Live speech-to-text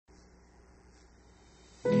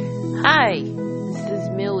Hi, this is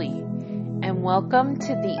Millie, and welcome to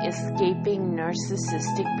the Escaping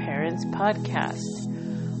Narcissistic Parents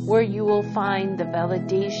podcast, where you will find the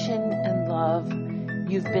validation and love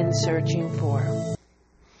you've been searching for.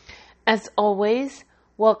 As always,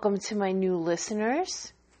 welcome to my new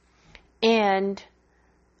listeners, and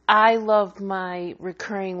I love my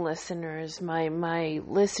recurring listeners, my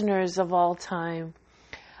listeners of all time.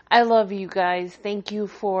 I love you guys. Thank you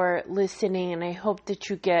for listening, and I hope that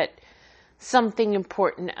you get something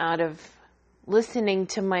important out of listening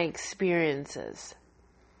to my experiences.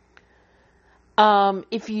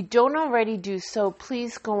 If you don't already do so,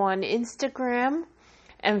 please go on Instagram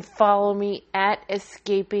and follow me at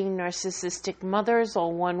Escaping Narcissistic Mothers,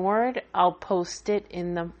 all one word. I'll post it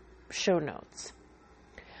in the show notes.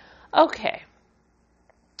 Okay,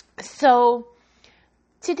 so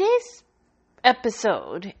today's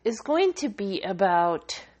episode is going to be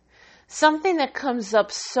about something that comes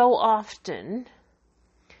up so often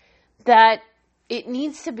that it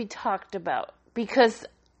needs to be talked about, because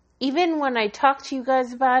even when I talk to you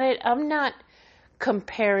guys about it, I'm not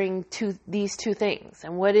comparing these two things.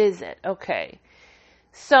 And what is it? Okay,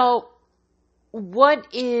 so what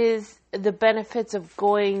is the benefits of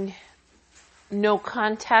going no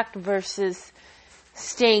contact versus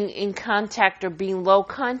staying in contact or being low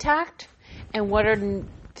contact? And what are,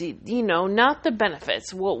 not the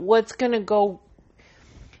benefits. What's going to go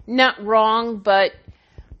not wrong, but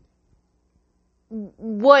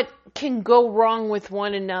what can go wrong with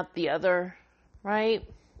one and not the other, right?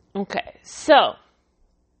 Okay, so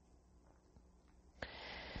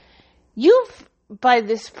you've, by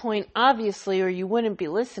this point, obviously, or you wouldn't be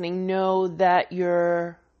listening, know that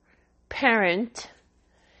your parent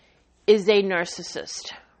is a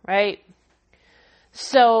narcissist, right?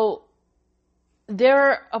 So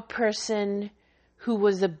they're a person who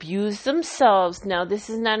was abused themselves. Now, this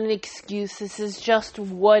is not an excuse. This is just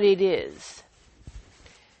what it is.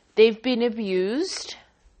 They've been abused.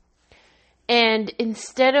 And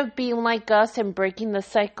instead of being like us and breaking the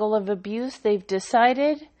cycle of abuse, they've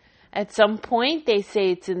decided at some point, they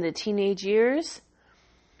say it's in the teenage years,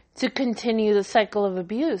 to continue the cycle of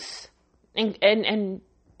abuse. And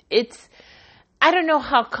it's, I don't know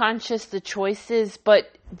how conscious the choice is,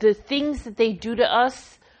 but the things that they do to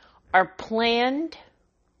us are planned,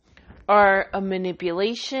 are a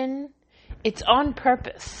manipulation. It's on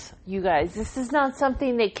purpose, you guys. This is not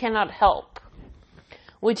something they cannot help,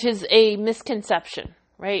 which is a misconception,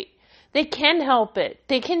 right? They can help it.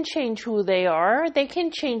 They can change who they are. They can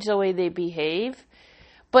change the way they behave.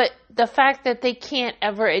 But the fact that they can't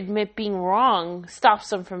ever admit being wrong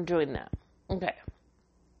stops them from doing that. Okay.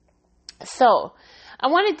 So, I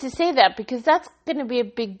wanted to say that because that's going to be a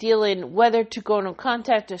big deal in whether to go no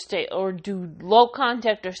contact or do low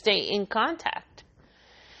contact or stay in contact.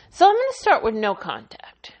 So I'm going to start with no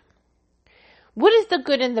contact. What is the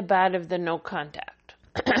good and the bad of the no contact?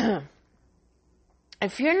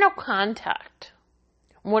 If you're no contact,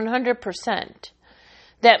 100%,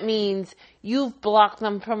 that means you've blocked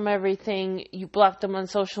them from everything. You block them on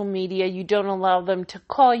social media. You don't allow them to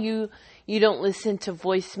call you. You don't listen to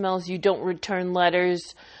voicemails. You don't return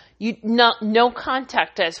letters. No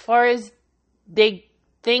contact. As far as they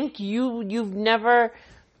think, you've never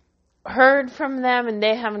heard from them and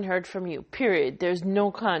they haven't heard from you. Period. There's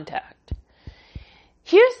no contact.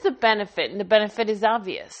 Here's the benefit, and the benefit is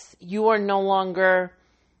obvious. You are no longer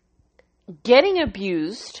getting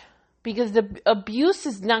abused, because the abuse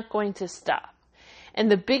is not going to stop. And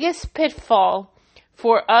the biggest pitfall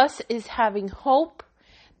for us is having hope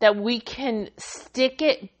that we can stick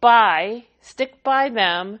by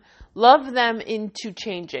them, love them into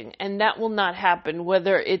changing. And that will not happen,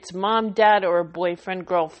 whether it's mom, dad, or a boyfriend,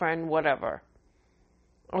 girlfriend, whatever.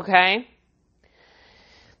 Okay?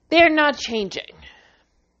 They're not changing.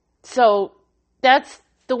 So that's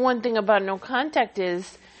the one thing about no contact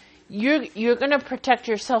is you're going to protect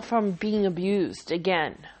yourself from being abused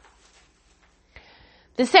again.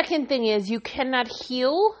 The second thing is you cannot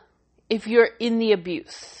heal if you're in the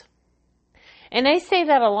abuse. And I say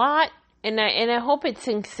that a lot, and I hope it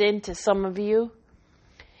sinks into some of you.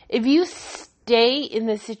 If you stay in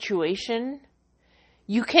the situation,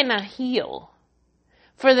 you cannot heal.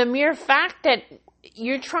 For the mere fact that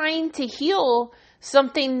you're trying to heal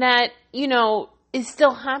something that, is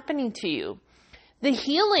still happening to you. The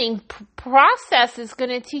healing process is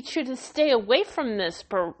going to teach you to stay away from this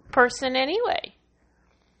person anyway.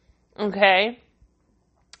 Okay?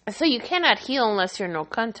 So you cannot heal unless you're no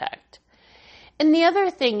contact. And the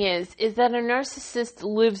other thing is that a narcissist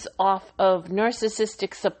lives off of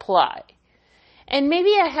narcissistic supply. And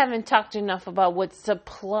maybe I haven't talked enough about what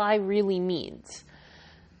supply really means.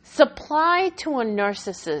 Supply to a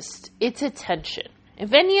narcissist, it's attention.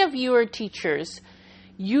 If any of you are teachers,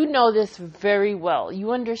 you know this very well.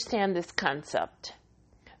 You understand this concept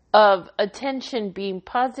of attention being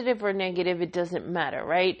positive or negative. It doesn't matter,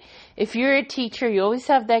 right? If you're a teacher, you always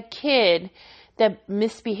have that kid that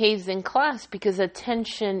misbehaves in class because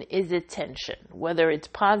attention is attention, whether it's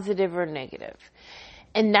positive or negative.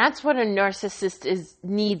 And that's what a narcissist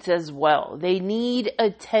needs as well. They need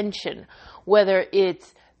attention, whether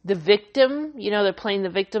it's the victim, they're playing the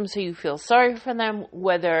victim so you feel sorry for them,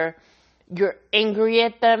 whether you're angry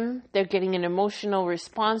at them, they're getting an emotional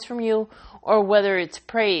response from you, or whether it's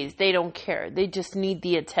praise, they don't care. They just need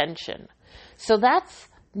the attention. So that's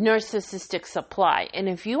narcissistic supply. And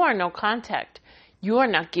if you are no contact, you are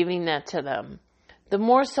not giving that to them. The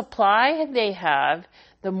more supply they have,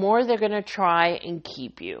 the more they're going to try and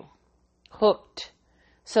keep you hooked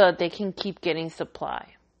so that they can keep getting supply.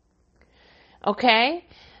 Okay?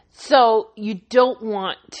 So you don't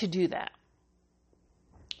want to do that.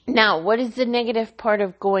 Now, what is the negative part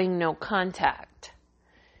of going no contact?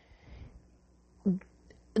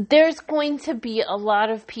 There's going to be a lot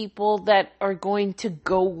of people that are going to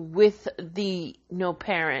go with the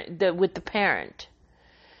parent,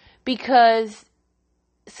 because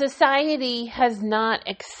society has not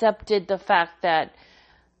accepted the fact that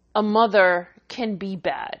a mother can be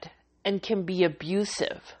bad and can be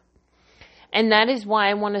abusive. And that is why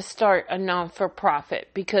I want to start a non-for-profit,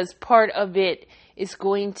 because part of it is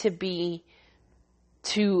going to be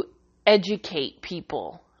to educate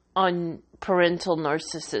people on parental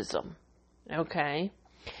narcissism. Okay?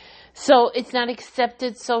 So it's not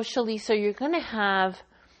accepted socially, so you're going to have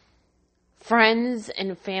friends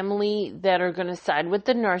and family that are going to side with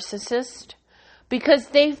the narcissist because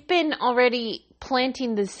they've been already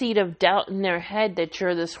planting the seed of doubt in their head that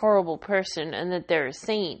you're this horrible person and that they're a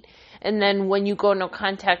saint. And then when you go no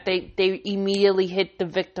contact, they immediately hit the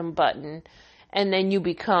victim button, and then you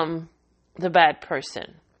become the bad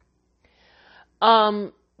person.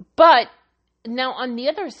 But now on the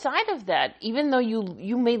other side of that, even though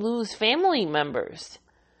you may lose family members,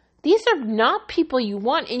 these are not people you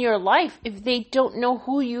want in your life if they don't know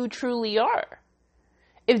who you truly are.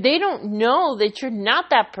 If they don't know that you're not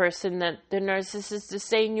that person that the narcissist is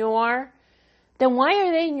saying you are, then why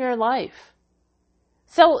are they in your life?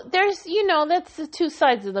 So there's, that's the two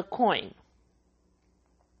sides of the coin.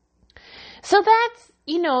 So that's,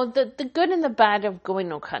 the good and the bad of going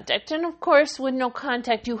no contact. And of course, with no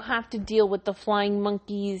contact, you have to deal with the flying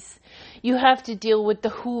monkeys. You have to deal with the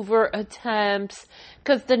Hoover attempts,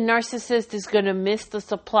 because the narcissist is going to miss the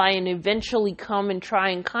supply and eventually come and try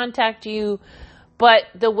and contact you. But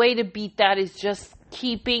the way to beat that is just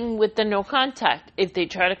keeping with the no contact. If they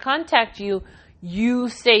try to contact you, you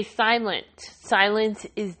stay silent. Silence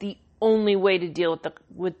is the only way to deal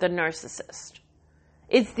with the narcissist.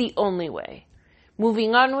 It's the only way.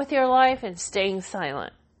 Moving on with your life and staying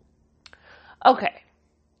silent. Okay.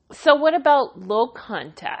 So what about low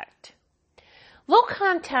contact? Low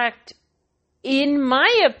contact, in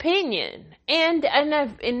my opinion, and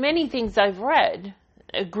in many things I've read,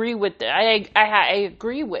 agree with,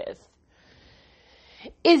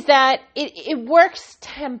 is that it works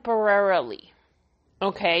temporarily.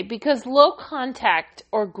 Okay, because low contact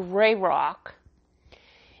or gray rock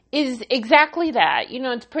is exactly that.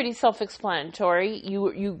 It's pretty self-explanatory.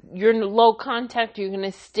 You're in low contact, you're going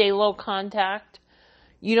to stay low contact.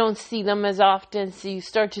 You don't see them as often, so you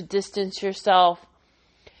start to distance yourself.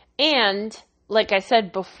 And, like I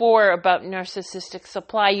said before about narcissistic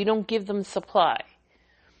supply, you don't give them supply.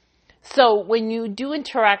 So when you do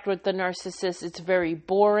interact with the narcissist, it's very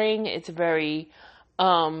boring, it's very...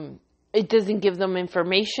 it doesn't give them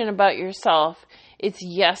information about yourself. It's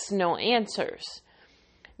yes, no answers.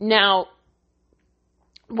 Now,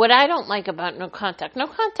 what I don't like about no contact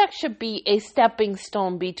should be a stepping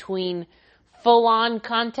stone between full-on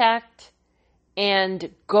contact and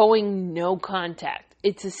going no contact.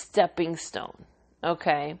 It's a stepping stone,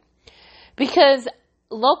 okay? Because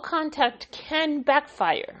low contact can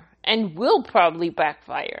backfire and will probably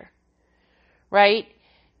backfire, right?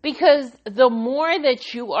 Because the more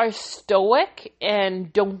that you are stoic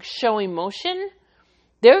and don't show emotion,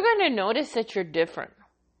 they're going to notice that you're different.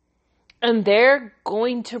 And they're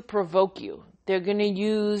going to provoke you. They're going to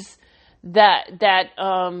use that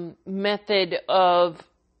method of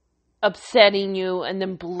upsetting you and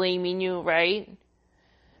then blaming you, right?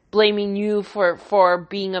 Blaming you for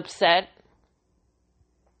being upset.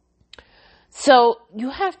 So you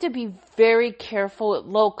have to be very careful at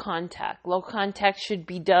low contact. Low contact should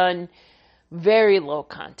be done very low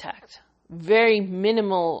contact. Very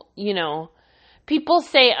minimal, People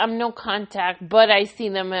say I'm no contact, but I see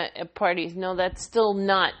them at parties. No, that's still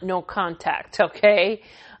not no contact, okay?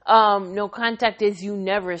 No contact is you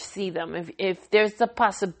never see them. If there's the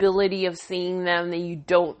possibility of seeing them, then you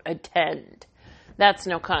don't attend. That's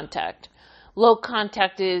no contact. Low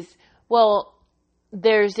contact is, well,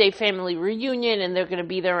 there's a family reunion and they're going to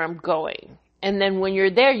be there, I'm going. And then when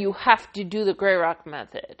you're there, you have to do the Grey Rock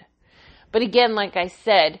method. But again, like I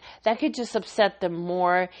said, that could just upset them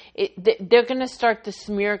more. They're going to start the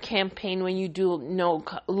smear campaign when you do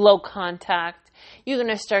low contact. You're going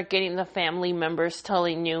to start getting the family members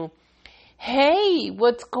telling you, hey,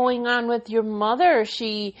 what's going on with your mother?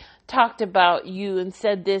 She talked about you and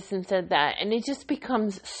said this and said that. And it just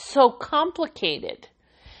becomes so complicated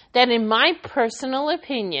that in my personal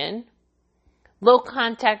opinion, low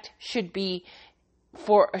contact should be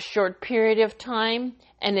for a short period of time,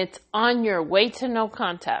 and it's on your way to no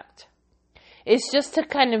contact. It's just to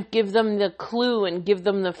kind of give them the clue and give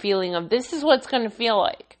them the feeling of this is what it's going to feel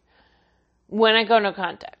like when I go no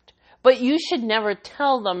contact. But you should never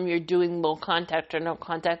tell them you're doing low contact or no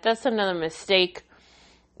contact. That's another mistake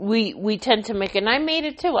we tend to make, and I made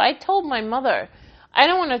it too. I told my mother, I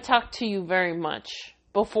don't want to talk to you very much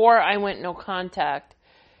before I went no contact,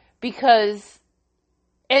 because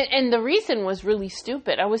and the reason was really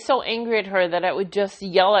stupid. I was so angry at her that I would just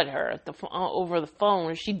yell at her over the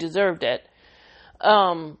phone. She deserved it.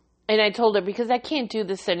 And I told her, because I can't do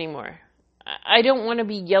this anymore. I don't want to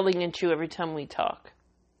be yelling at you every time we talk.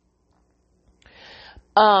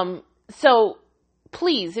 So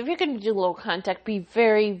please, if you're going to do low contact, be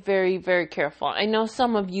very, very, very careful. I know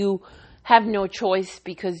some of you have no choice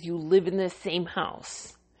because you live in the same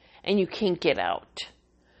house and you can't get out.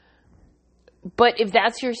 But if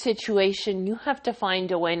that's your situation, you have to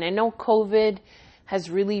find a way. And I know COVID has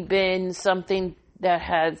really been something that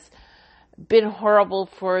has been horrible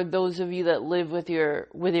for those of you that live with your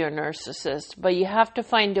narcissist. But you have to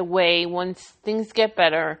find a way, once things get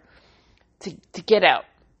better, to get out.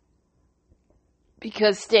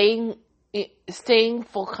 Because staying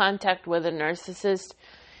full contact with a narcissist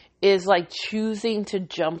is like choosing to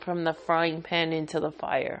jump from the frying pan into the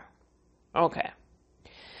fire. Okay.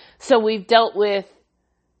 So we've dealt with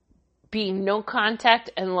being no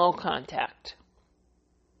contact and low contact.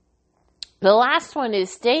 The last one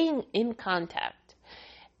is staying in contact.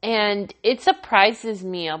 And it surprises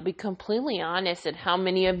me, I'll be completely honest, at how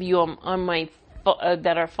many of you on my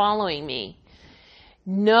that are following me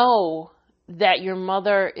know that your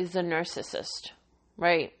mother is a narcissist,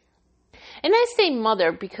 right? And I say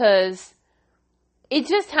mother because it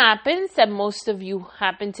just happens that most of you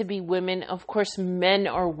happen to be women. Of course, men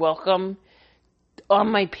are welcome on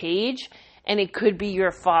my page, and it could be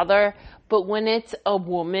your father. But when it's a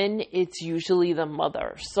woman, it's usually the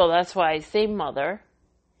mother. So that's why I say mother.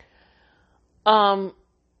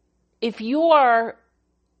 If you are,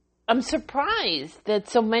 I'm surprised that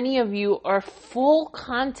so many of you are full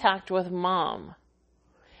contact with mom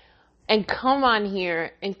and come on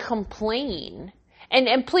here and complain.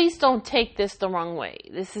 And please don't take this the wrong way.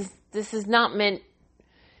 This is not meant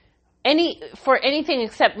for anything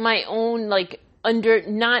except my own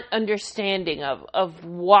not understanding of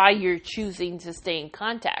why you're choosing to stay in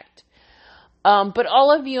contact. But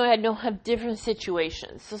all of you have different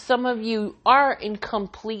situations. So some of you are in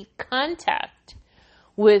complete contact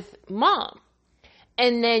with mom.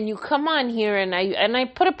 And then you come on here and I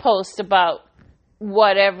put a post about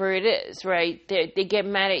whatever it is, right? They get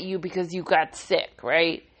mad at you because you got sick,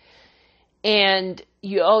 right? And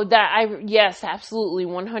yes, absolutely,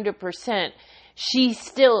 100%. She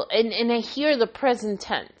still, and I hear the present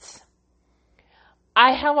tense.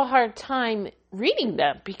 I have a hard time reading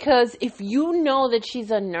that, because if you know that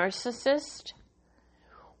she's a narcissist,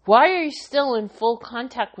 why are you still in full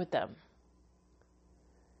contact with them?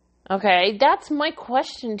 Okay, that's my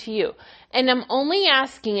question to you. And I'm only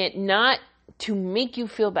asking it not to make you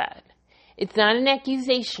feel bad. It's not an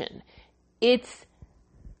accusation. It's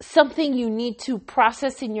something you need to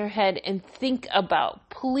process in your head and think about.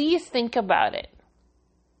 Please think about it.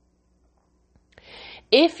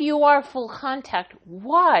 If you are full contact,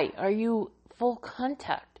 why are you full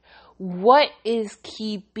contact? What is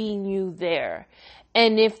keeping you there?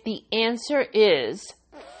 And if the answer is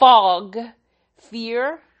fog,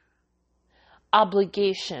 fear,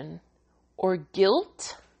 obligation, or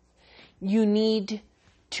guilt, you need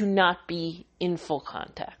to not be in full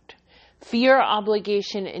contact. Fear,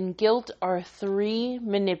 obligation, and guilt are 3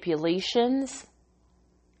 manipulations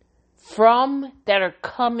that are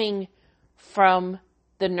coming from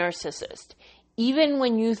the narcissist. Even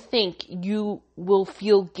when you think you will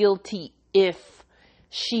feel guilty if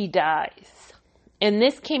she dies. And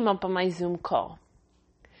this came up on my Zoom call.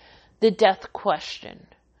 the death question.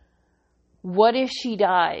 What if she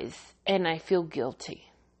dies and I feel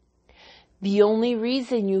guilty? The only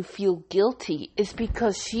reason you feel guilty is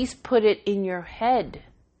because she's put it in your head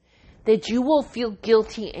that you will feel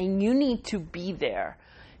guilty and you need to be there.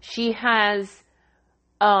 She has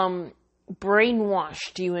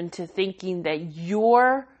brainwashed you into thinking that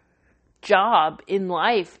your job in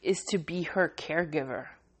life is to be her caregiver.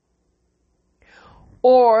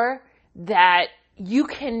 Or that you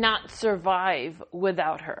cannot survive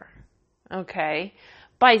without her. Okay?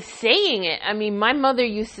 By saying it, I mean, my mother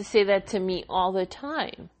used to say that to me all the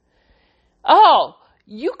time. Oh,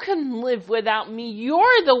 you can live without me.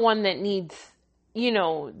 You're the one that needs,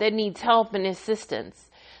 that needs help and assistance.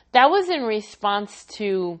 That was in response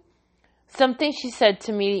to something she said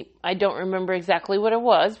to me. I don't remember exactly what it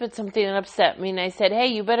was, but something that upset me. And I said, hey,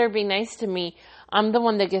 you better be nice to me. I'm the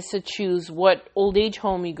one that gets to choose what old age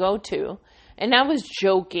home you go to. And I was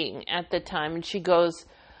joking at the time. And she goes,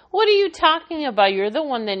 what are you talking about? You're the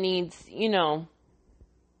one that needs,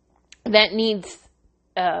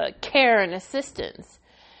 care and assistance.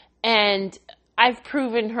 And I've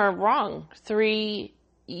proven her wrong. 3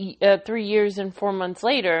 years and 4 months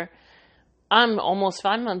later, I'm almost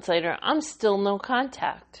 5 months later, I'm still no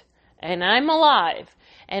contact. And I'm alive.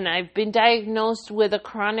 And I've been diagnosed with a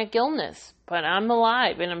chronic illness. But I'm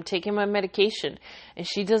alive and I'm taking my medication. And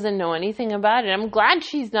she doesn't know anything about it. I'm glad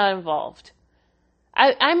she's not involved.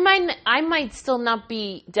 I might still not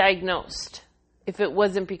be diagnosed if it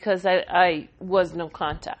wasn't because I was no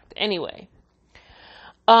contact. Anyway,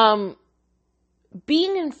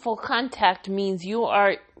 being in full contact means you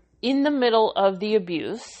are in the middle of the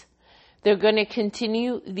abuse. They're going to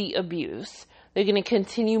continue the abuse. They're going to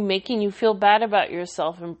continue making you feel bad about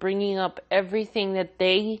yourself and bringing up everything that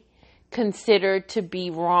they consider to be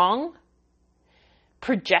wrong,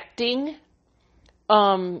 projecting,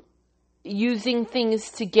 using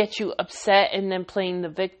things to get you upset and then playing the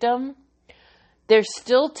victim. They're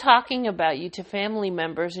still talking about you to family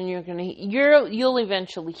members, and you'll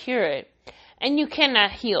eventually hear it. And you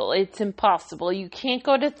cannot heal. It's impossible. You can't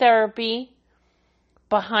go to therapy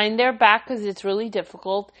behind their back because it's really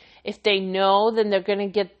difficult. If they know, then they're going to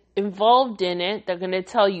get involved in it. They're going to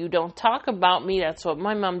tell you, don't talk about me. That's what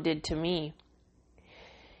my mom did to me.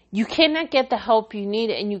 You cannot get the help you need,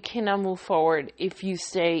 and you cannot move forward if you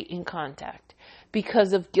stay in contact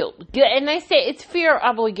because of guilt. And I say it's fear,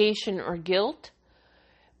 obligation, or guilt.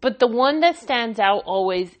 But the one that stands out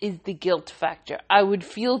always is the guilt factor. I would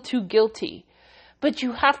feel too guilty. But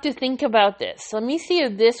you have to think about this. Let me see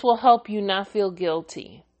if this will help you not feel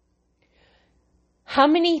guilty. How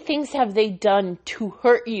many things have they done to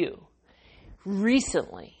hurt you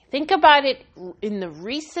recently? Think about it in the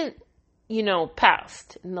recent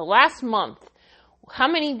past, in the last month. How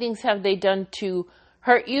many things have they done to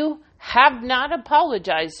hurt you? Have not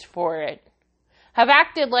apologized for it. Have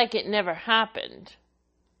acted like it never happened.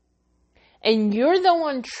 And you're the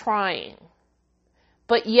one trying.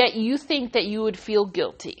 But yet you think that you would feel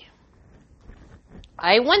guilty.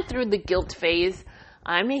 I went through the guilt phase.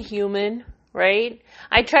 I'm a human, right?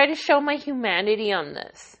 I try to show my humanity on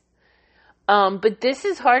this. But this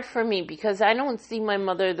is hard for me because I don't see my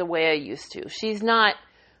mother the way I used to. She's not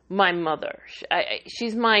my mother.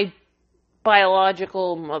 She's my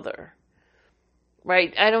biological mother,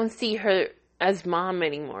 right? I don't see her as mom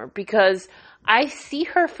anymore because I see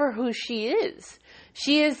her for who she is.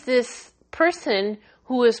 She is this person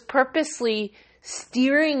who is purposely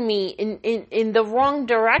steering me in the wrong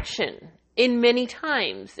direction in many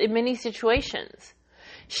times, in many situations.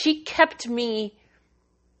 She kept me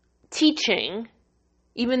teaching,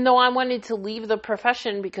 even though I wanted to leave the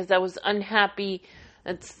profession because I was unhappy.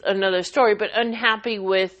 That's another story, but unhappy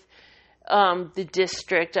with the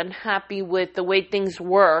district, unhappy with the way things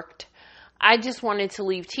worked. I just wanted to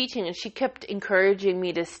leave teaching, and she kept encouraging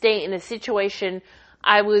me to stay in a situation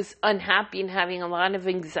I was unhappy and having a lot of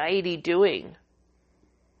anxiety doing.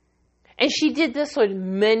 And she did this with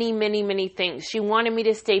many, many, many things. She wanted me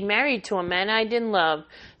to stay married to a man I didn't love,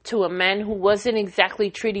 to a man who wasn't exactly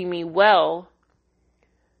treating me well.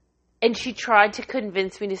 And she tried to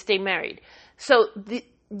convince me to stay married. So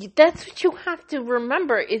that's what you have to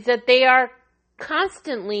remember, is that they are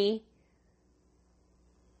constantly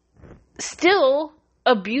still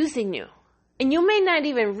abusing you. And you may not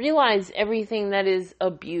even realize everything that is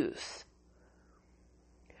abuse.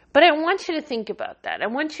 But I want you to think about that. I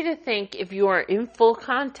want you to think, if you are in full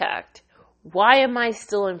contact, why am I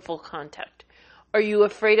still in full contact? Are you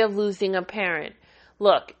afraid of losing a parent?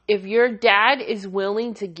 Look, if your dad is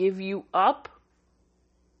willing to give you up,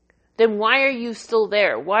 then why are you still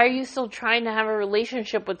there? Why are you still trying to have a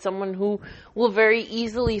relationship with someone who will very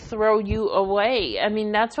easily throw you away? I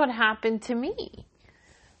mean, that's what happened to me.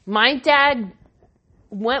 My dad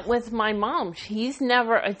went with my mom. He's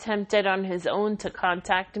never attempted on his own to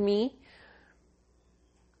contact me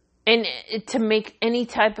and to make any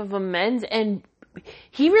type of amends. And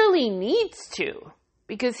he really needs to,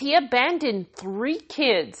 because he abandoned 3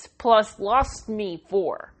 kids plus lost me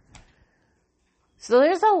 4. So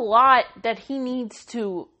there's a lot that he needs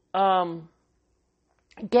to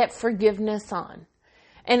get forgiveness on.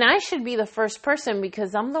 And I should be the first person,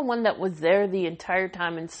 because I'm the one that was there the entire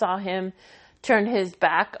time and saw him turn his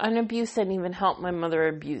back on abuse and even help my mother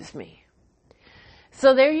abuse me.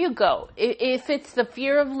 So there you go. If it's the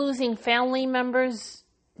fear of losing family members,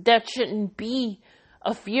 that shouldn't be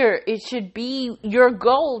a fear. It should be your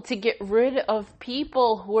goal to get rid of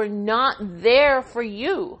people who are not there for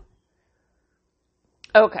you.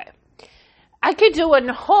 Okay. I could do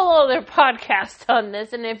a whole other podcast on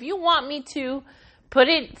this, and if you want me to, put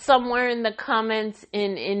it somewhere in the comments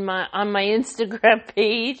on my Instagram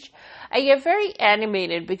page. I get very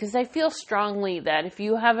animated because I feel strongly that if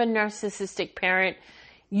you have a narcissistic parent,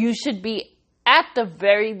 you should be, at the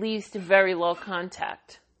very least, very low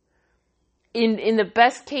contact. In the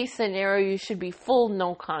best case scenario, you should be full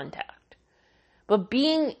no contact. But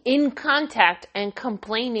being in contact and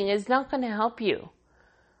complaining is not going to help you.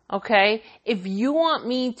 Okay? If you want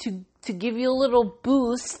me to give you a little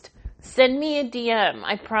boost, send me a DM.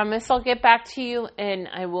 I promise I'll get back to you, and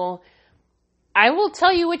I will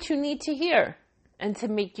tell you what you need to hear and to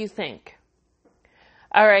make you think.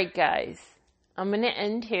 All right, guys. I'm going to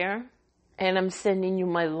end here, and I'm sending you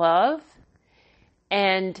my love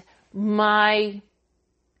and my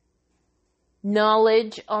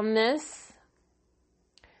knowledge on this.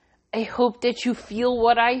 I hope that you feel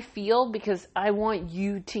what I feel, because I want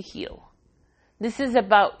you to heal. This is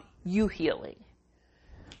about you healing.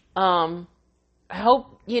 I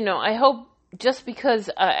hope just because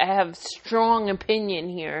I have strong opinion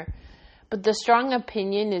here, but the strong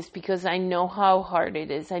opinion is because I know how hard it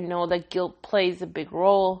is. I know that guilt plays a big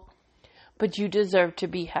role, but you deserve to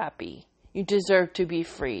be happy. You deserve to be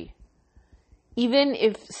free. Even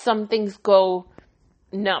if some things go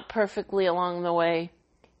not perfectly along the way,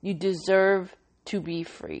 you deserve to be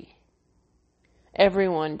free.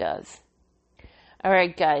 Everyone does. All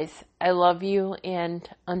right, guys. I love you, and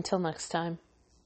until next time.